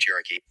capitalist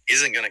patriarchy,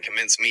 isn't going to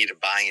convince me to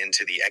buy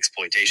into the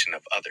exploitation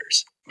of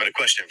others. But a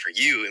question for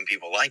you and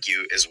people like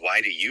you is,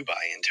 why do you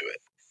buy into it?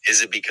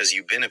 Is it because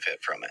you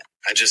benefit from it?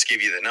 I just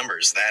give you the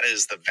numbers. That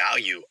is the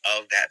value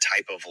of that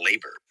type of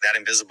labor, that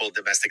invisible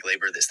domestic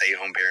labor that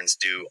stay-at-home parents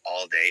do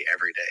all day,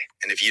 every day.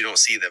 And if you don't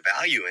see the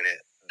value in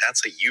it,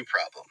 that's a you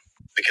problem,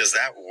 because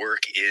that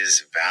work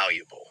is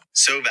valuable.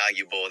 So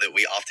valuable that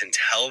we often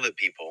tell the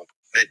people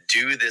that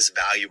do this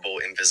valuable,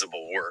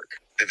 invisible work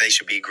that they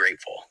should be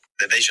grateful,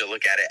 that they should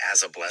look at it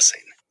as a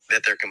blessing,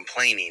 that they're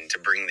complaining to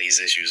bring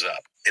these issues up.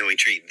 And we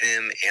treat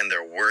them and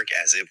their work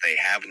as if they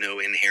have no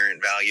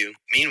inherent value.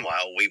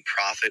 Meanwhile, we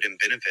profit and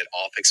benefit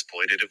off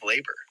exploitative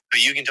labor.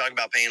 But you can talk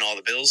about paying all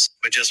the bills,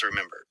 but just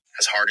remember,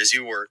 as hard as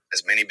you work,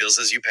 as many bills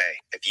as you pay,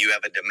 if you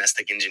have a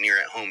domestic engineer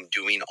at home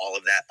doing all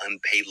of that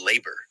unpaid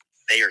labor,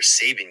 they are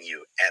saving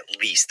you at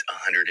least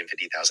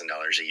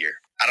 $150,000 a year.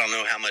 I don't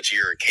know how much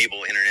your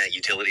cable internet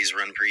utilities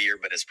run per year,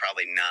 but it's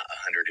probably not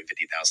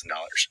 $150,000.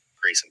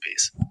 Grace and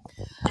peace.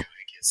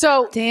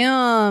 So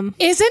damn,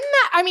 isn't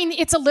that, I mean,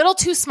 it's a little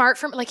too smart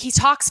for me. Like, he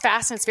talks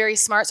fast and it's very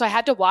smart. So I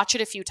had to watch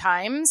it a few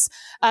times.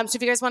 So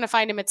if you guys want to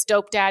find him, it's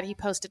Dope Dad. He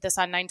posted this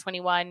on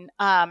 921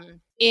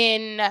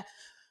 in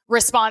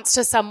response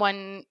to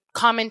someone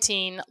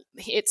commenting.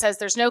 It says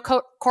there's no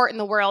court in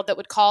the world that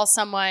would call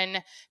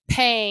someone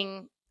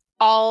paying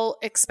all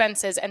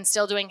expenses and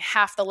still doing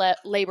half the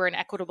labor and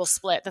equitable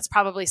split. That's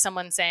probably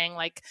someone saying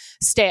like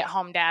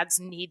stay-at-home dads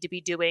need to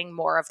be doing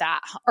more of that,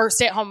 or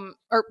stay-at-home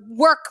or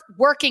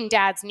working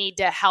dads need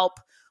to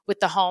help with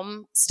the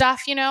home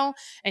stuff, you know,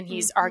 and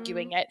he's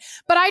arguing it.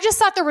 But I just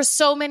thought there were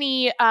so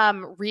many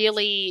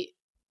really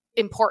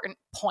important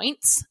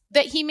points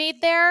that he made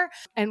there.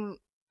 And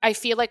I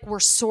feel like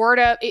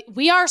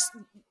we are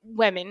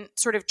women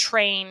sort of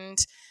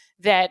trained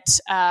that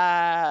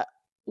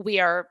we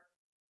are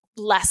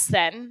less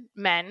than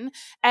men,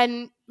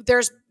 and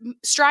there's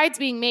strides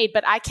being made,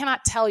 but I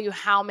cannot tell you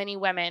how many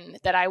women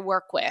that I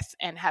work with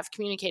and have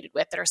communicated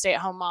with that are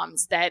stay-at-home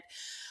moms that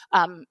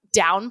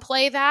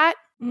downplay that.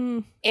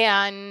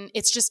 And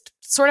it's just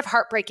sort of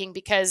heartbreaking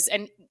because,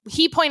 and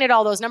he pointed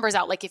all those numbers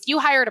out. Like, if you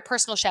hired a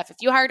personal chef, if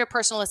you hired a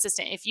personal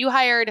assistant, if you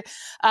hired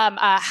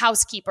a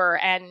housekeeper,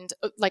 and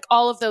like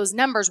all of those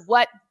numbers,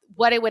 what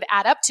it would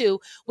add up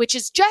to, which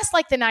is just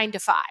like the 9 to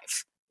 5.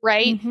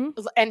 Right.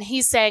 And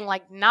he's saying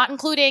like not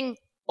including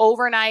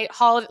overnight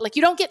holiday, like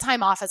you don't get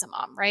time off as a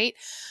mom. Right.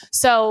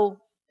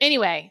 So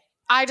anyway,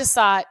 I just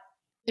thought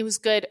It was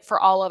good for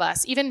all of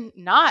us, even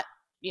not,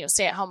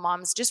 stay-at-home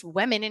moms, just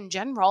women in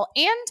general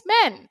and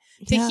men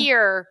to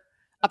hear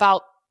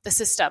about the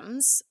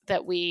systems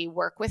that we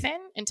work within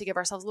and to give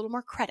ourselves a little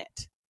more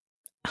credit.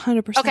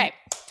 100%. Okay.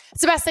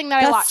 It's the best thing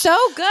that I watched. So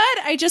good.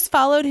 I just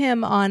followed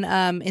him on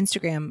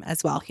Instagram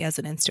as well. He has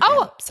an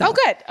Instagram. Oh,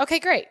 good. Okay,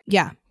 great.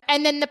 Yeah.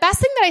 And then the best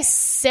thing that I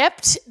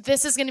sipped,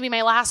 this is going to be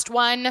my last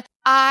one.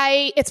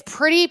 It's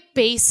pretty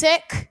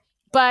basic,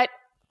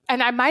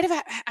 and I might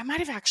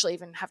have actually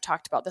even have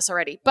talked about this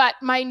already, but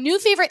my new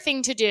favorite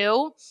thing to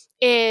do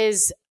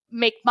is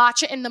make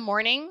matcha in the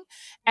morning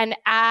and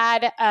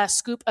add a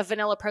scoop of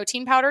vanilla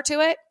protein powder to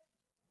it.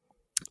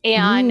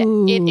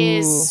 And it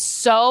is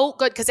so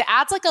good because it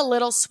adds like a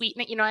little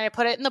sweetness, and I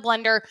put it in the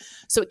blender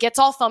so it gets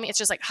all foamy. It's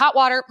just like hot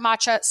water,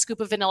 matcha, scoop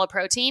of vanilla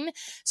protein.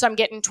 So I'm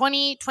getting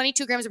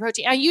 22 grams of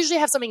protein. I usually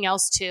have something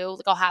else too.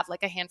 Like I'll have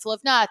like a handful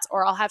of nuts,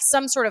 or I'll have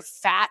some sort of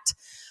fat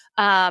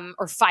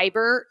or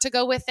fiber to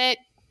go with it.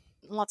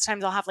 Lots of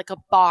times I'll have like a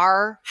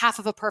bar, half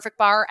of a perfect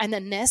bar, and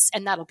then this,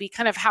 and that'll be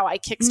kind of how I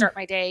kickstart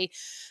my day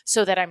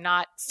so that I'm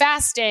not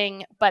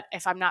fasting, but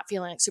if I'm not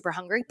feeling like super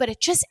hungry, but it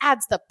just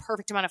adds the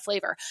perfect amount of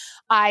flavor.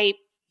 I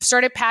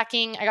started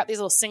packing, I got these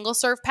little single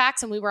serve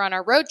packs, and we were on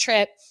our road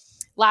trip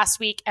last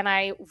week, and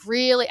I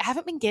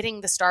haven't been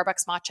getting the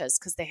Starbucks matchas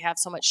because they have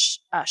so much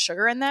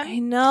sugar in them. I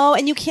know,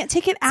 and you can't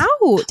take it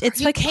out.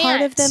 It's like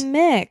part of the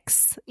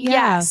mix. Yeah.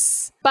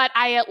 Yes, but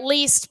I at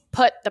least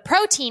put the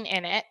protein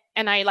in it.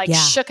 And I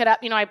shook it up,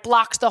 I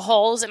blocked the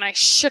holes and I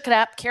shook it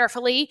up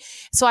carefully.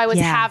 So I was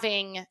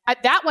having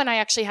that one. I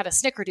actually had a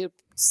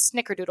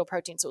snickerdoodle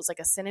protein. So it was like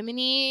a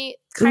cinnamony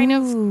kind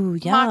of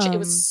matcha. It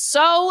was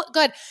so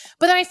good.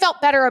 But then I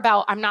felt better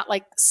about, I'm not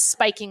like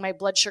spiking my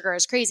blood sugar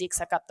as crazy because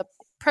I've got the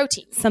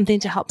protein. Something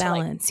to help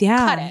balance.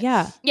 Cut it.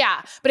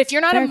 Yeah. But if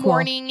you're not a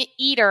morning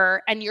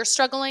eater and you're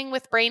struggling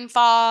with brain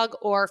fog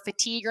or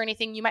fatigue or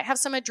anything, you might have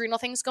some adrenal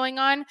things going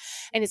on.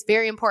 And it's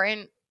very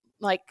important.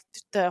 Like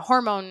the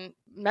hormone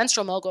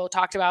menstrual mogul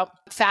talked about,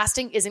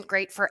 fasting isn't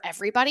great for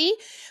everybody,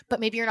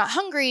 but maybe you're not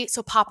hungry.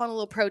 So pop on a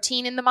little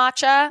protein in the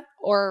matcha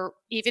or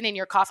even in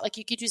your coffee. Like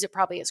you could use it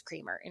probably as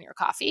creamer in your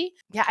coffee.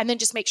 Yeah. And then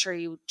just make sure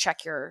you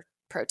check your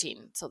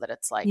protein so that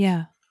it's like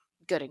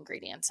good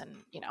ingredients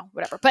and,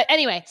 whatever. But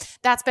anyway,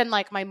 that's been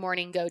like my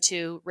morning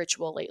go-to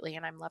ritual lately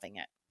and I'm loving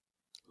it.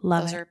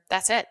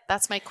 That's it.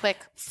 That's my quick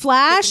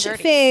flash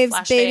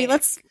faves, baby.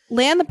 Let's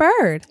land the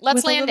bird.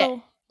 Let's land it.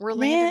 We're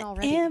landing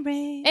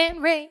already.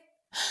 And Ray.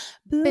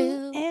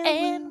 Boo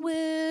and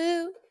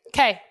woo.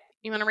 Okay.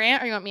 You want to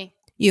rant or you want me?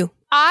 You.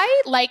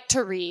 I like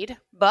to read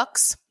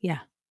books. Yeah.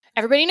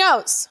 Everybody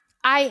knows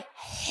I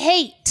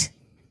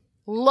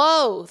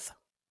loathe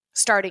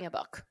starting a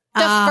book.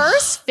 The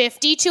first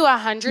 50 to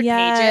 100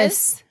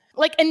 pages,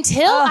 like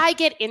until I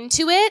get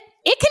into it,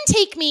 it can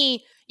take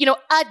me,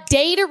 a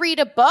day to read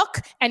a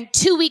book and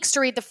 2 weeks to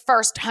read the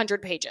first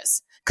 100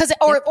 pages.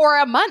 Or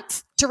a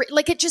month to read.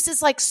 Like it just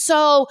is like,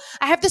 so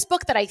I have this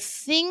book that I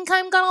think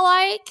I'm going to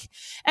like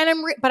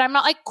and but I'm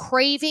not like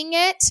craving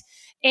it.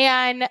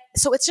 And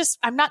so it's just,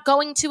 I'm not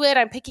going to it.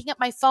 I'm picking up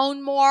my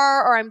phone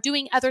more or I'm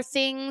doing other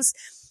things,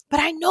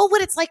 but I know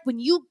what it's like when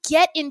you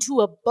get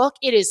into a book.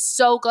 It is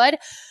so good,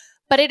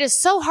 but it is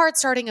so hard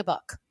starting a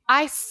book.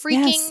 I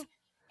freaking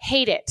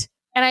hate it.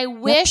 And I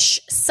wish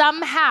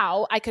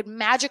somehow I could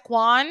magic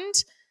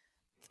wand.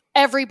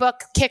 Every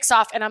book kicks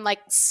off and I'm like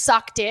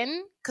sucked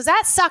in because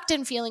that sucked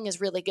in feeling is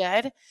really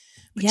good.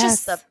 But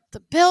just the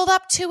build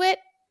up to it,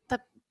 the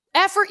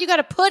effort you got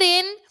to put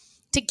in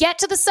to get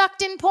to the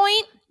sucked in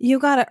point. You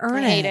got to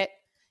earn it. I hate it.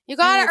 You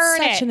got to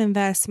earn it. It's such an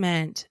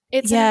investment.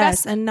 It's an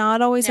investment. And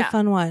not always a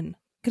fun one.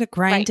 Got to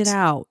grind it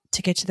out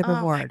to get to the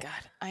reward. Oh my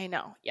God. I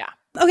know. Yeah.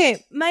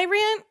 Okay. My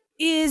rant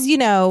is,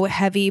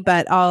 heavy,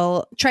 but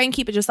I'll try and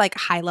keep it just like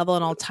high level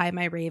and I'll tie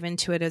my rave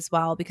into it as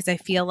well because I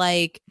feel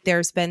like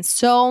there's been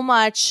so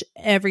much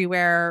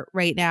everywhere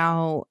right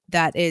now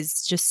that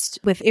is just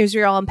with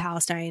Israel and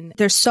Palestine.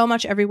 There's so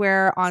much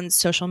everywhere on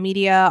social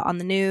media, on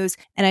the news.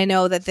 And I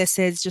know that this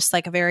is just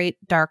like a very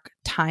dark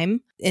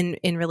time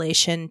in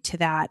relation to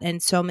that. And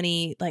so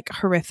many like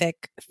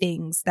horrific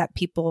things that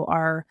people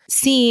are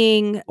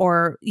seeing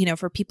or,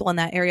 for people in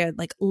that area,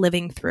 like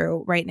living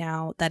through right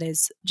now that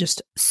is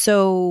just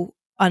so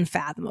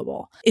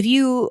unfathomable. If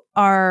you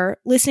are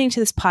listening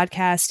to this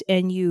podcast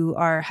and you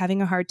are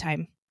having a hard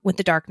time with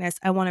the darkness,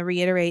 I want to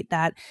reiterate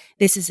that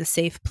this is a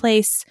safe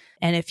place.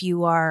 And if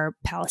you are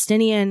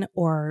Palestinian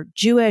or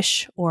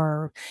Jewish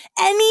or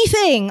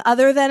anything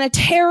other than a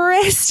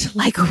terrorist,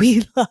 like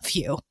we love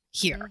you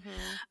here. Mm-hmm.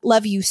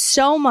 Love you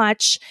so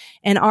much.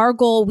 And our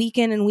goal week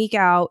in and week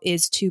out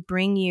is to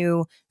bring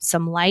you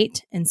some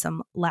light and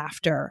some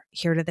laughter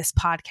here to this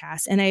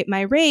podcast. And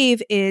my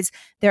rave is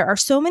there are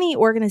so many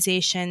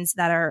organizations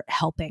that are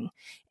helping.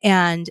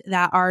 and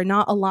that are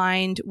not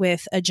aligned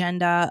with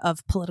agenda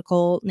of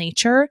political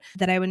nature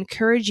that I would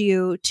encourage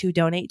you to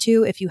donate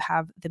to if you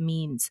have the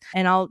means.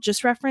 And I'll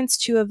just reference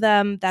two of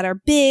them that are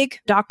big: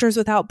 Doctors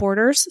Without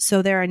Borders.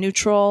 So they're a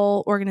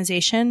neutral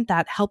organization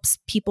that helps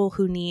people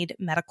who need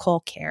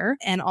medical care,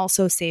 and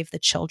also Save the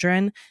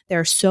Children. There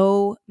are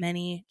so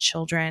many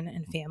children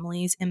and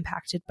families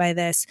impacted by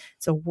this.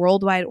 It's a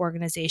worldwide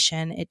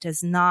organization. It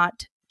does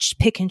not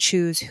pick and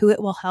choose who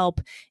it will help.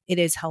 It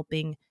is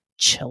helping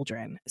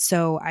children.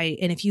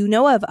 And if you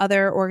know of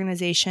other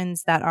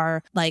organizations that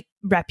are like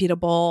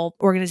reputable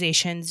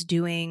organizations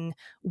doing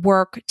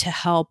work to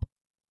help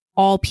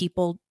all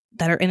people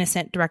that are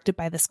innocent directed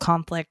by this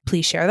conflict,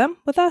 please share them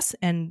with us,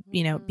 and,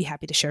 be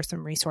happy to share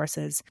some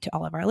resources to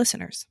all of our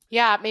listeners.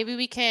 Yeah, maybe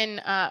we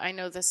can, I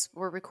know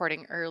we're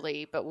recording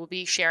early, but we'll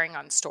be sharing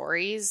on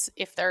stories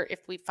if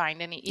we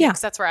find any,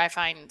 because that's where I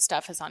find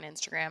stuff is on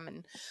Instagram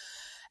and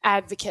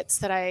advocates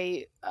that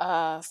I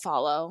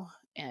follow,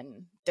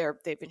 and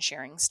they've been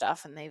sharing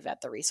stuff and they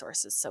vet the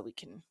resources, so we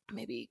can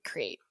maybe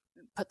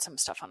put some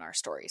stuff on our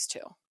stories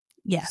too.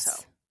 Yes.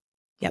 So,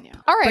 yep. Yeah.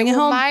 All right. Bring it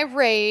home. My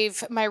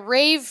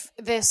rave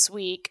this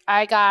week,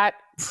 I got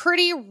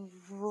pretty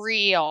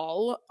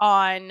real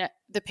on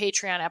the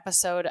Patreon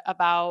episode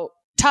about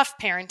tough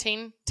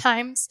parenting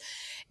times.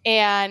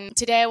 And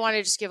today I want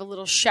to just give a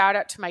little shout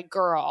out to my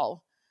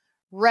girl,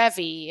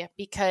 Revy,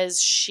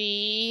 because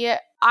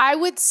I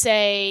would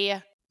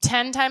say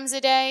 10 times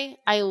a day,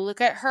 I look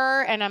at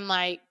her and I'm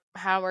like,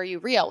 how are you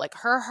real? Like,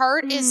 her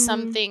heart is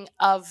something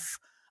of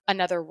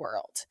another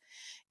world.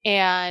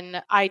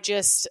 And I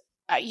just,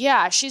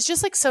 she's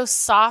just like so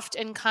soft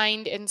and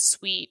kind and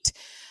sweet.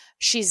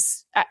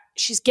 She's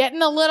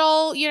getting a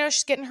little,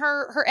 she's getting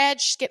her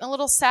edge, she's getting a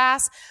little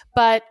sass,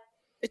 but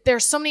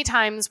there's so many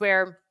times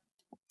where,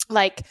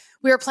 like,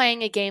 we were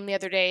playing a game the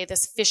other day,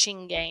 this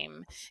fishing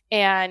game,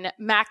 and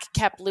Mac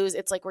kept losing.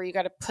 It's like where you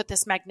got to put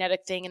this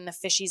magnetic thing in the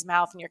fishy's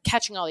mouth and you're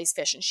catching all these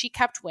fish, and she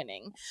kept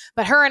winning.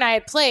 But her and I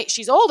had played,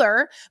 she's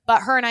older,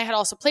 but her and I had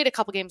also played a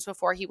couple games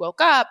before he woke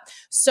up.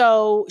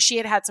 So she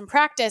had some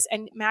practice,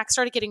 and Mac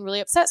started getting really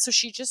upset. So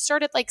she just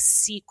started like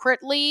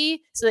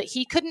secretly, so that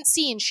he couldn't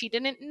see and she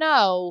didn't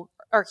know,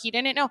 or he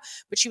didn't know,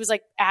 but she was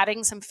like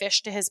adding some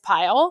fish to his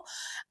pile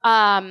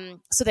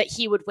so that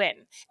he would win.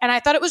 And I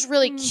thought it was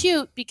really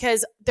cute,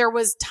 because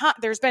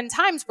there's been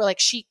times where like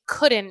she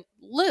couldn't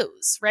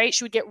lose, right?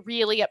 She would get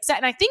really upset.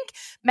 And I think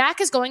Mac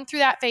is going through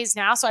that phase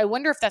now. So I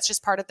wonder if that's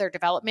just part of their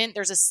development.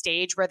 There's a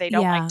stage where they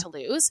don't like to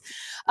lose.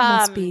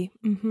 Must be.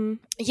 Mm-hmm.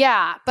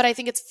 Yeah. But I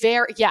think it's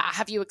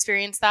have you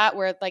experienced that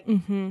where like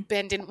Ben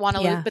didn't want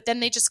to lose, but then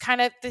they just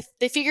kind of,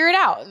 they figure it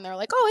out and they're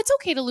like, oh, it's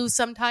okay to lose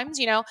sometimes,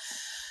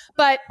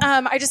 But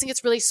I just think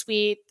it's really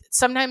sweet.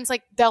 Sometimes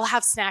like they'll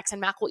have snacks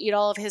and Mac will eat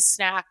all of his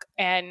snack,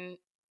 and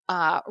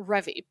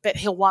Revy, but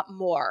he'll want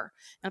more.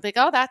 And I'll be like,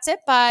 oh, that's it,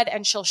 bud.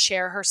 And she'll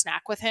share her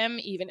snack with him.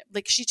 Even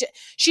like she's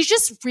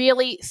just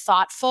really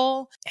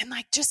thoughtful, and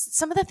like just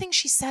some of the things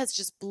she says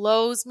just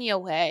blows me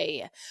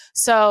away.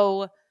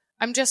 So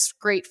I'm just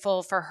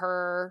grateful for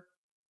her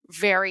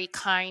very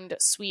kind,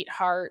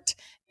 sweetheart.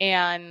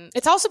 And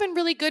it's also been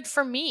really good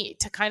for me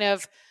to kind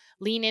of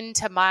lean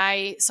into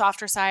my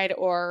softer side,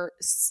 or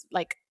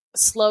like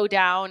slow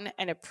down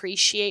and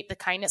appreciate the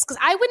kindness. Because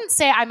I wouldn't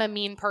say I'm a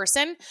mean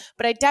person,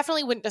 but I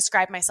definitely wouldn't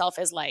describe myself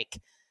as like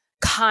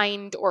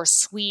kind or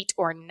sweet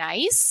or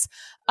nice.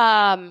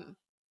 There's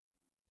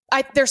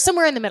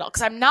somewhere in the middle,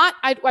 because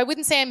I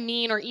wouldn't say I'm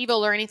mean or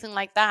evil or anything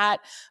like that,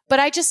 but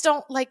I just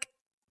don't like,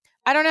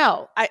 I don't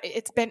know.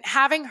 It's been,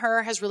 having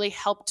her has really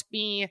helped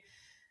me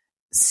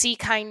see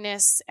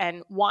kindness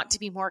and want to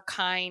be more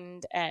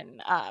kind.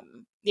 And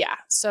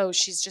so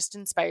she's just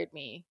inspired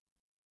me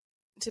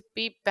to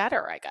be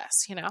better, I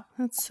guess,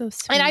 That's so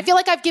sweet. And I feel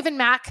like I've given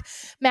Mac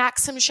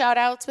some shout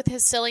outs with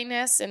his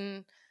silliness,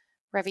 and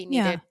Revy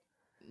needed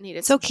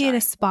it's okay shine.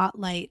 to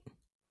spotlight.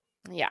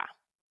 Yeah.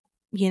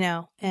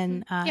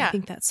 And I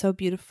think that's so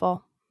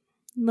beautiful.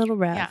 Little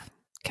Rev. Yeah.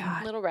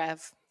 God. Little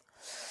Rev.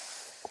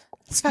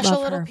 Special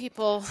Love little her.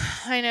 people.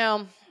 I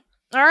know.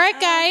 All right,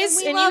 guys.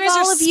 And And we you love guys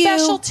all are of you.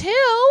 special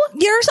too.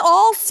 You're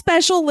all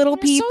special little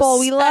You're so people.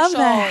 We love the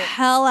special.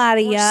 hell out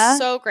of We're ya.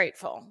 so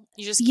grateful.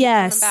 You just keep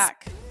coming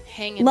back.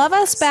 Hanging Love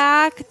with us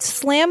back.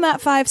 Slam that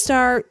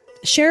 5-star.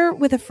 Share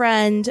with a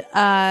friend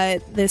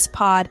this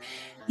pod.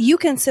 You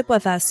can sip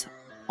with us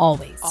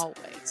always.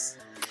 Always.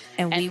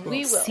 And we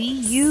will see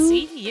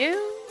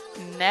you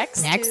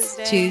next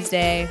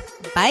Tuesday.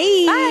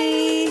 Bye.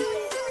 Bye.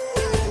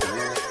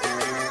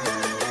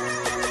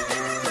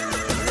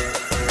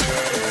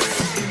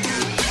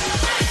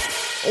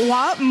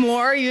 Want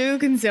more? You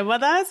can sit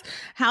with us.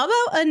 How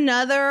about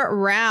another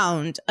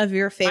round of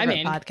your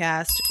favorite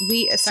podcast?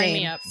 Sign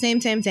me up.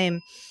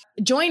 Same.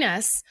 Join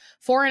us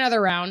for another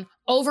round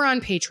over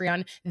on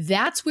Patreon.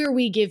 That's where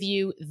we give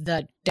you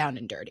the down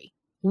and dirty.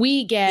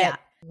 We get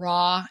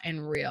raw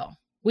and real.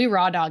 We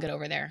raw dog it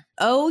over there.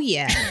 Oh,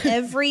 yeah.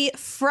 Every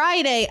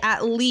Friday,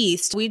 at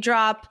least, we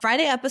drop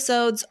Friday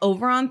episodes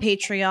over on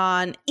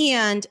Patreon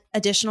and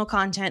additional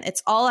content.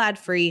 It's all ad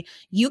free.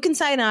 You can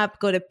sign up.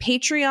 Go to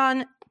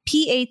Patreon,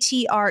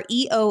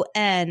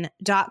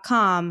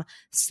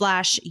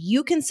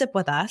 patreon.com/you can sip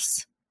with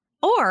us,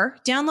 or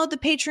download the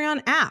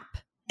Patreon app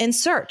and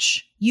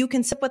search You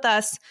Can Sip With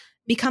Us.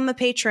 Become a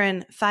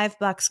patron.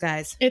 $5,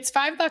 guys. It's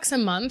 $5 a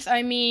month.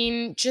 I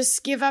mean,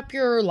 just give up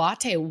your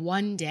latte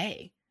one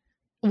day.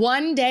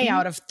 One day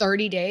out of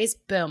 30 days,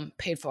 boom,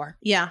 paid for.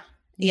 Yeah.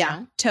 You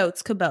know?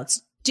 Totes,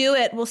 kabotes. Do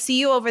it. We'll see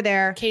you over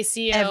there.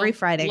 KCO. Every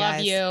Friday, Love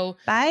guys. you.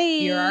 Bye.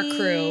 You're our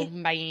crew.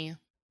 Bye.